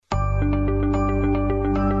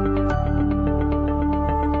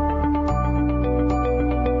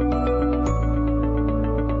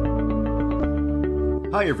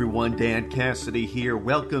Hi everyone, Dan Cassidy here.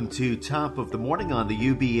 Welcome to Top of the Morning on the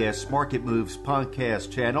UBS Market Moves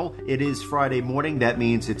podcast channel. It is Friday morning. That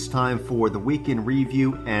means it's time for the weekend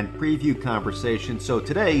review and preview conversation. So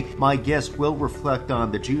today, my guest will reflect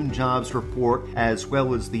on the June jobs report as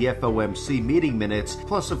well as the FOMC meeting minutes,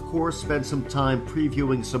 plus of course spend some time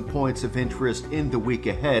previewing some points of interest in the week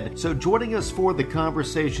ahead. So joining us for the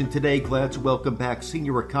conversation today, glad to welcome back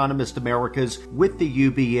Senior Economist Americas with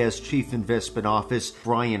the UBS Chief Investment Office,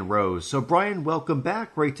 Brian Rose. So Brian, welcome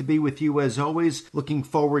back. Great to be with you as always. Looking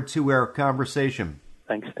forward to our conversation.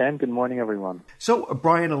 Thanks, Dan. Good morning, everyone. So,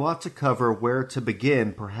 Brian, a lot to cover. Where to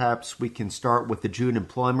begin? Perhaps we can start with the June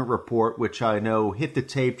employment report, which I know hit the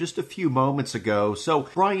tape just a few moments ago. So,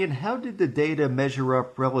 Brian, how did the data measure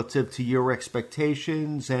up relative to your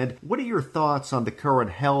expectations? And what are your thoughts on the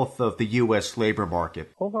current health of the U.S. labor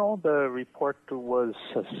market? Overall, the report was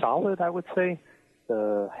solid, I would say.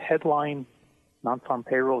 The headline non-farm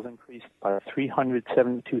payrolls increased by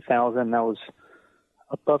 372,000. That was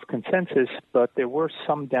above consensus, but there were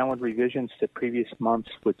some downward revisions to previous months,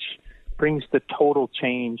 which brings the total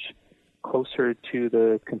change closer to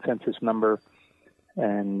the consensus number.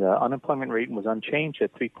 And unemployment rate was unchanged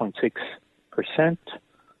at 3.6%.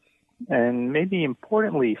 And maybe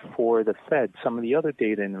importantly for the Fed, some of the other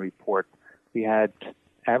data in the report, we had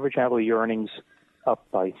average hourly earnings up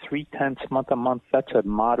by 0.3 month-on-month. That's a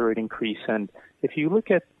moderate increase. And if you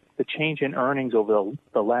look at the change in earnings over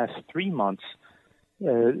the last 3 months,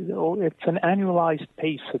 it's an annualized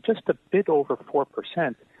pace of just a bit over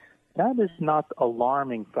 4%. That is not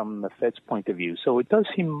alarming from the Fed's point of view. So it does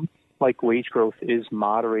seem like wage growth is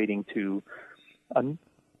moderating to a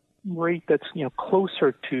rate that's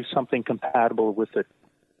closer to something compatible with a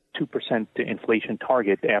 2% inflation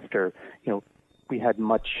target after we had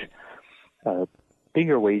much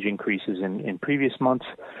bigger wage increases in previous months.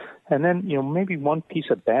 And then, maybe one piece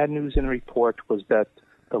of bad news in the report was that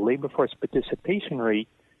the labor force participation rate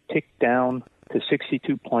ticked down to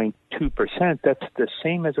 62.2%. That's the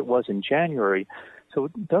same as it was in January. So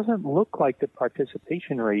it doesn't look like the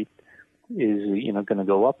participation rate is, going to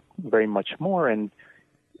go up very much more. And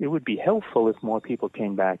it would be helpful if more people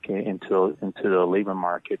came back into the labor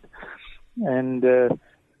market. And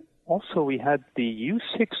also, we had the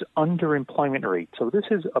U6 underemployment rate. So this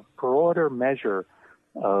is a broader measure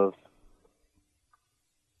of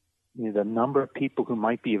the number of people who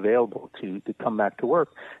might be available to come back to work.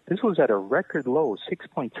 This was at a record low,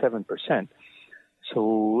 6.7%.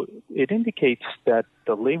 So it indicates that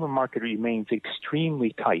the labor market remains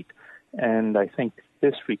extremely tight. And I think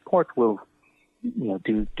this report will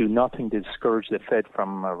do nothing to discourage the Fed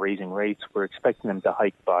from raising rates. We're expecting them to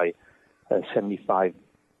hike by 75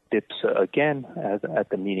 dips again at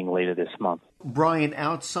the meeting later this month. Brian,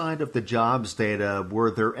 outside of the jobs data,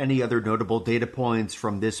 were there any other notable data points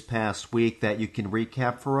from this past week that you can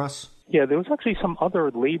recap for us? Yeah, there was actually some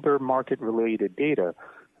other labor market-related data.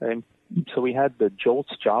 So we had the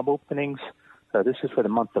JOLTS job openings. This is for the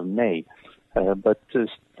month of May. But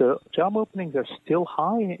the job openings are still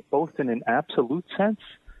high, both in an absolute sense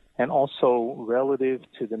and also relative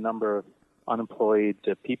to the number of unemployed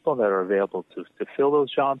people that are available to fill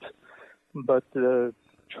those jobs. But the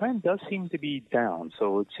trend does seem to be down.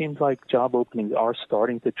 So it seems like job openings are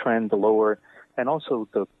starting to trend lower. And also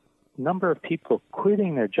the number of people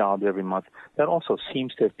quitting their jobs every month, that also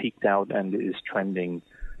seems to have peaked out and is trending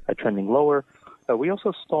lower. We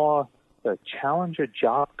also saw the challenger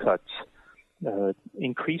job cuts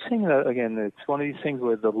increasing. Again, it's one of these things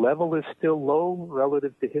where the level is still low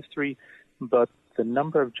relative to history, but the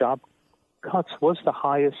number of job cuts was the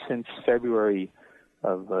highest since February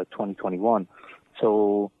of 2021.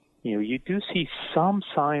 So, you do see some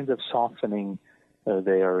signs of softening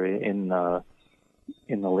there in the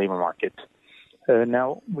labor market.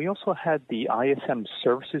 Now, we also had the ISM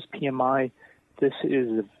Services PMI. This is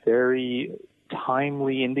a very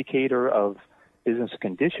timely indicator of business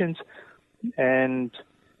conditions, and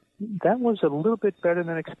that was a little bit better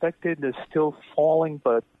than expected. It's still falling,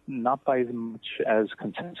 but not by as much as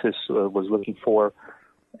consensus was looking for.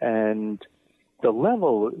 And the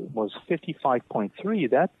level was 55.3.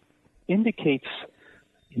 That indicates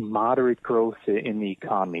moderate growth in the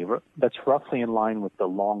economy. That's roughly in line with the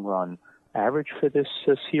long-run average for this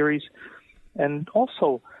series. And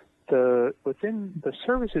also, within the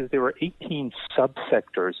services, there were 18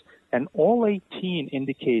 subsectors, and all 18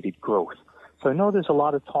 indicated growth. So I know there's a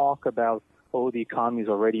lot of talk about, the economy is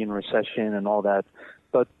already in recession and all that,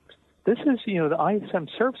 but this is, the ISM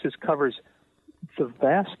Services covers the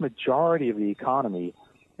vast majority of the economy.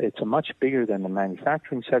 It's much bigger than the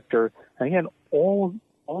manufacturing sector. And again, all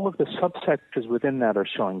all of the subsectors within that are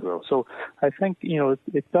showing growth. So I think,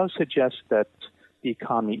 it does suggest that the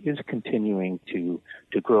economy is continuing to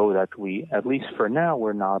grow, that we, at least for now,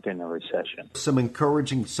 we're not in a recession. Some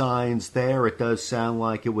encouraging signs there. It does sound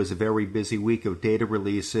like it was a very busy week of data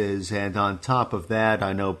releases. And on top of that,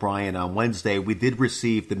 I know, Brian, on Wednesday, we did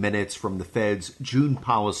receive the minutes from the Fed's June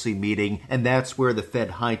policy meeting, and that's where the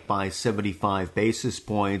Fed hiked by 75 basis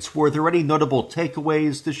points. Were there any notable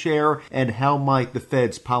takeaways to share, and how might the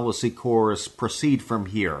Fed's policy course proceed from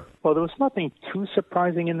here? Well, there was nothing too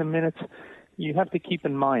surprising in the minutes. You have to keep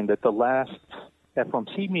in mind that the last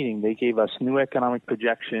FOMC meeting, they gave us new economic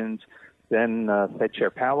projections. Then Fed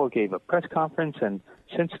Chair Powell gave a press conference, and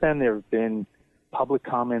since then there have been public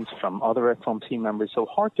comments from other FOMC members. So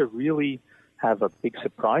hard to really have a big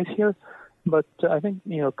surprise here. But I think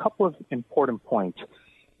a couple of important points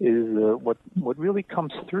is what really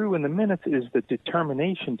comes through in the minutes is the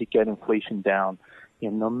determination to get inflation down,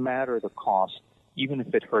 no matter the cost, even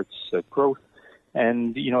if it hurts growth.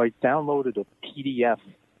 And, I downloaded a PDF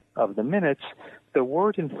of the minutes. The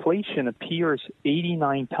word inflation appears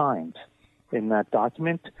 89 times in that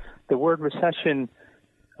document. The word recession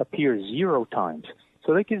appears 0 times.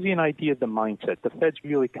 So that gives you an idea of the mindset. The Fed's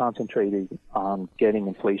really concentrated on getting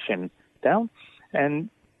inflation down and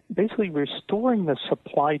basically restoring the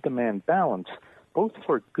supply-demand balance, both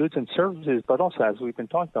for goods and services, but also, as we've been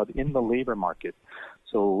talking about, in the labor market.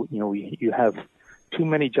 So, you have too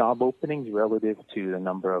many job openings relative to the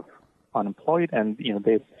number of unemployed, and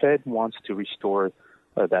the Fed wants to restore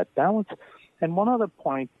that balance. And one other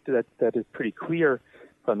point that is pretty clear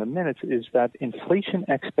from the minutes is that inflation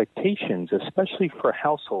expectations, especially for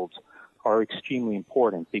households, are extremely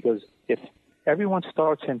important, because if everyone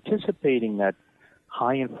starts anticipating that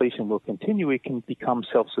high inflation will continue, it can become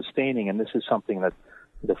self-sustaining, and this is something that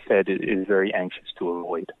the Fed is very anxious to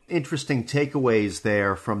avoid. Interesting takeaways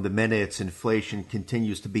there from the minutes. Inflation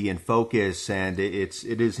continues to be in focus, and it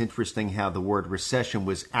is interesting how the word recession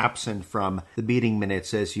was absent from the meeting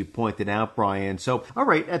minutes, as you pointed out, Brian. So, all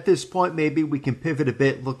right, at this point, maybe we can pivot a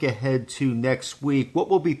bit, look ahead to next week. What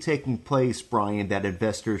will be taking place, Brian, that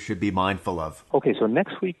investors should be mindful of? Okay, so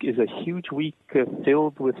next week is a huge week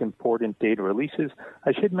filled with important data releases.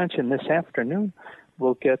 I should mention this afternoon,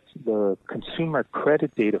 we'll get the consumer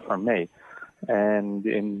credit data for May. And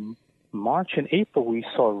in March and April, we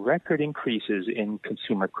saw record increases in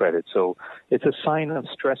consumer credit. So it's a sign of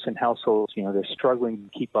stress in households. They're struggling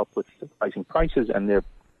to keep up with the rising prices, and they're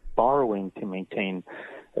borrowing to maintain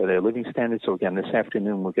their living standards. So again, this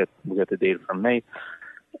afternoon, we'll get the data from May.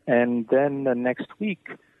 And then next week,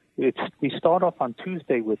 we start off on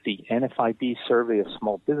Tuesday with the NFIB survey of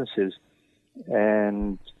small businesses.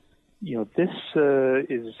 And this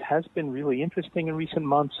has been really interesting in recent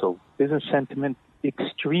months. So business sentiment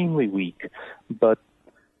extremely weak, but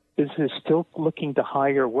business is still looking to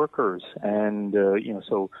hire workers. And,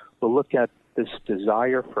 so we'll look at this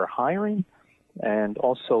desire for hiring and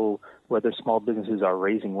also whether small businesses are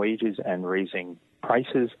raising wages and raising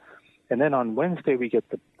prices. And then on Wednesday, we get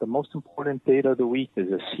the most important data of the week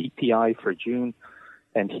is a CPI for June.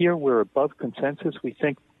 And here we're above consensus. We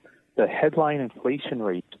think the headline inflation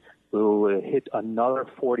rate will hit another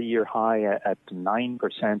 40-year high at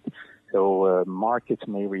 9%. So markets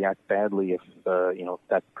may react badly if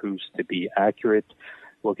that proves to be accurate.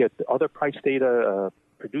 We'll get the other price data,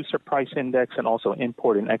 producer price index, and also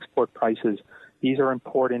import and export prices. These are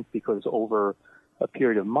important because over a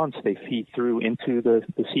period of months they feed through into the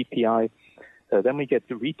CPI. Then we get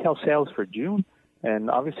the retail sales for June. And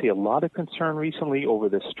obviously a lot of concern recently over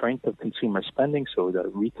the strength of consumer spending. So the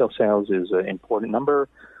retail sales is an important number.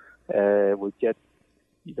 We get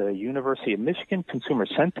the University of Michigan consumer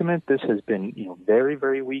sentiment. This has been, very,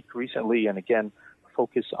 very weak recently. And again,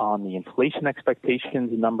 focus on the inflation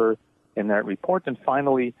expectations number in that report. And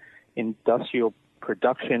finally, industrial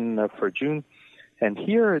production for June. And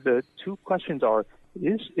here the two questions are,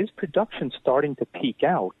 is production starting to peak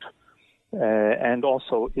out? And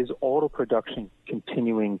also, is auto production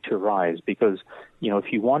continuing to rise? Because,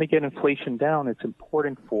 if you want to get inflation down, it's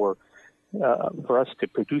important for us to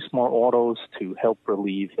produce more autos to help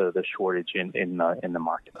relieve the shortage in the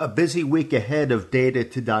market. A busy week ahead of data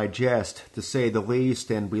to digest, to say the least,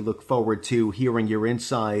 and we look forward to hearing your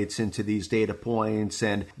insights into these data points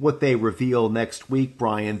and what they reveal next week,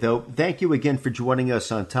 Brian. Though, thank you again for joining us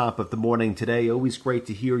on Top of the Morning today. Always great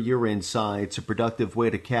to hear your insights, a productive way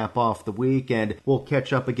to cap off the week, and we'll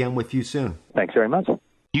catch up again with you soon. Thanks very much.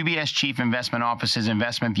 UBS Chief Investment Office's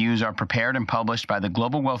investment views are prepared and published by the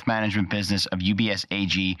global wealth management business of UBS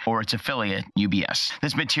AG or its affiliate, UBS.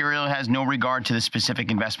 This material has no regard to the specific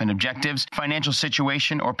investment objectives, financial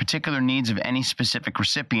situation, or particular needs of any specific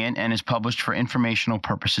recipient and is published for informational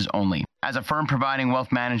purposes only. As a firm providing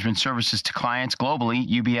wealth management services to clients globally,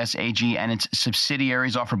 UBS AG and its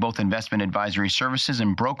subsidiaries offer both investment advisory services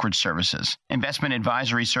and brokerage services. Investment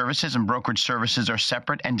advisory services and brokerage services are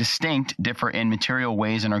separate and distinct, differ in material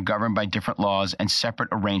ways, and are governed by different laws and separate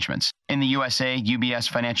arrangements. In the USA, UBS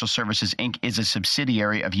Financial Services, Inc. is a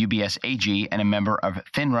subsidiary of UBS AG and a member of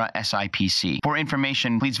FINRA SIPC. For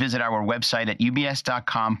information, please visit our website at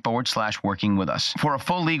ubs.com/working with us. For a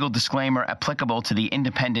full legal disclaimer applicable to the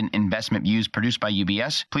independent investment views produced by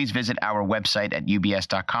UBS, please visit our website at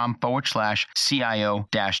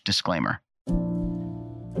ubs.com/CIO-disclaimer.